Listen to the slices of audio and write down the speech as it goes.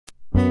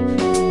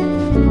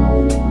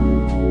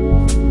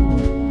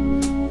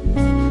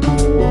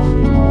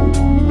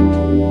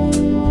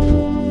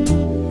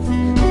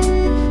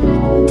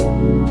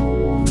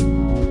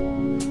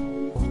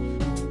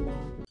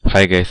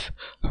Hi guys,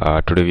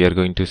 today we are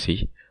going to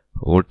see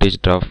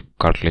voltage drop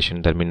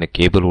calculation, that means the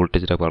cable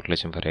voltage drop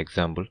calculation for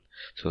example.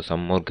 So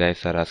some more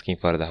guys are asking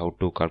for the how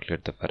to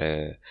calculate the for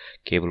a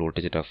cable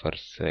voltage drop for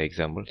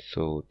example.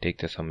 So take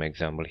the some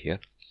example here.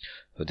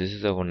 So this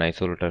is a one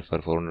isolator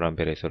for 400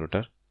 ampere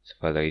isolator. So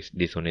for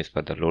this one is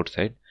for the load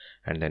side,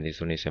 and then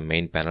this one is a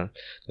main panel.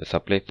 The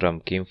supply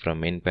came from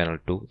main panel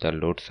to the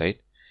load side.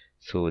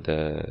 So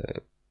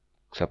the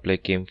supply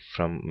came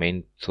from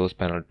main source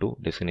panel to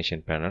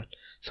destination panel.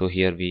 So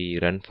here we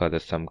run for the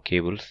some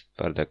cables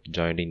for the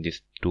joining these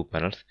two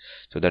panels.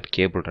 So that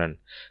cable run,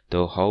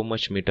 though how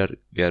much meter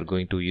we are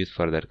going to use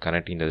for that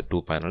connecting the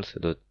two panels,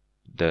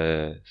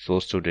 the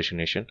source to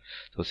destination.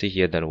 So see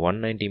here, the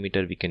 190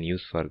 meter we can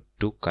use for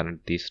to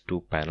connect these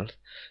two panels.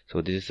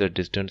 So this is the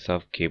distance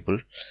of cable.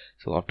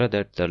 So after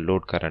that, the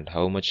load current,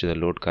 how much the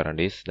load current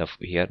is,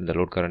 here the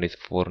load current is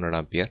 400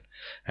 ampere,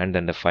 and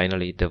then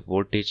finally the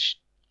voltage,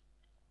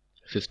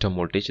 system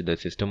voltage, the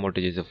system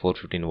voltage is a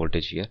 415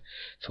 voltage here.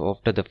 So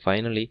after the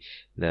finally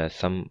the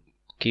some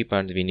key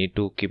points we need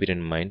to keep it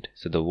in mind.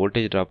 So the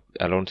voltage drop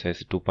allowance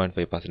is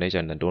 2.5%,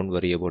 and then don't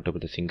worry about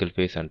the single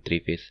phase and three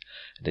phase.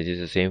 This is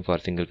the same for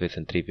single phase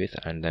and three phase.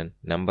 And then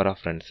number of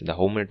runs, the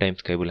how many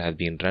times cable has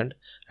been run,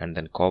 and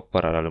then copper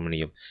or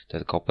aluminum.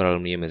 The copper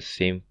aluminum is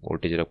same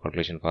voltage drop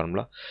calculation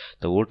formula.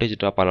 The voltage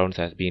drop allowance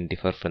has been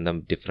differ from the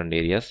different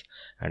areas,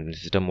 and the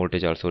system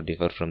voltage also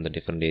differ from the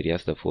different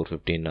areas, the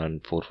 415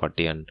 and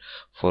 440 and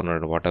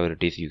 400, whatever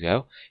it is you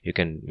have, you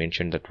can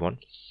mention that one.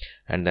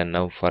 And then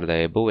now for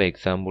the above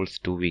examples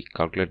too, we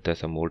calculate the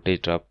some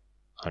voltage drop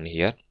on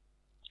here.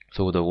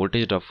 So the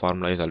voltage drop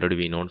formula is already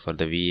be known for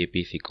the VAP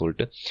is equal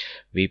to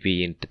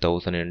VP into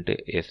 1000 into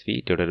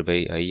SV divided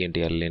by I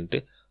into L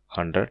into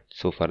 100.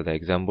 So for the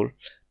example,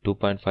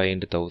 2.5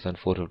 into 1000,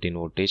 415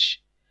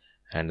 voltage,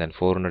 and then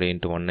 400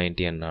 into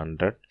 190 and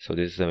 100. So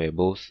this is the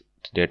above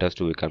data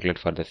to be calculate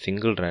for the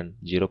single run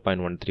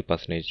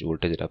 0.13%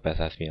 voltage drop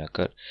has been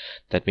occurred.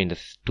 That means the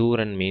two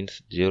run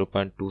means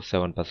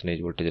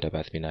 0.27% voltage drop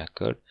has been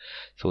occurred.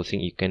 So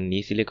you can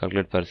easily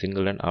calculate for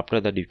single run.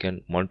 After that you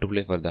can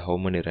multiply for the how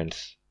many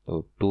runs.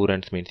 So two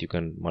runs means you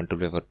can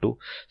multiply for 2.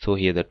 So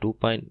here the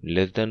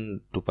less than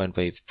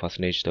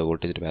 2.5% the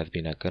voltage drop has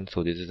been occurred.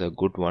 So this is a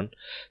good one.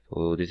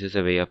 So this is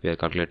a way of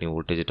calculating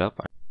voltage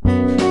drop.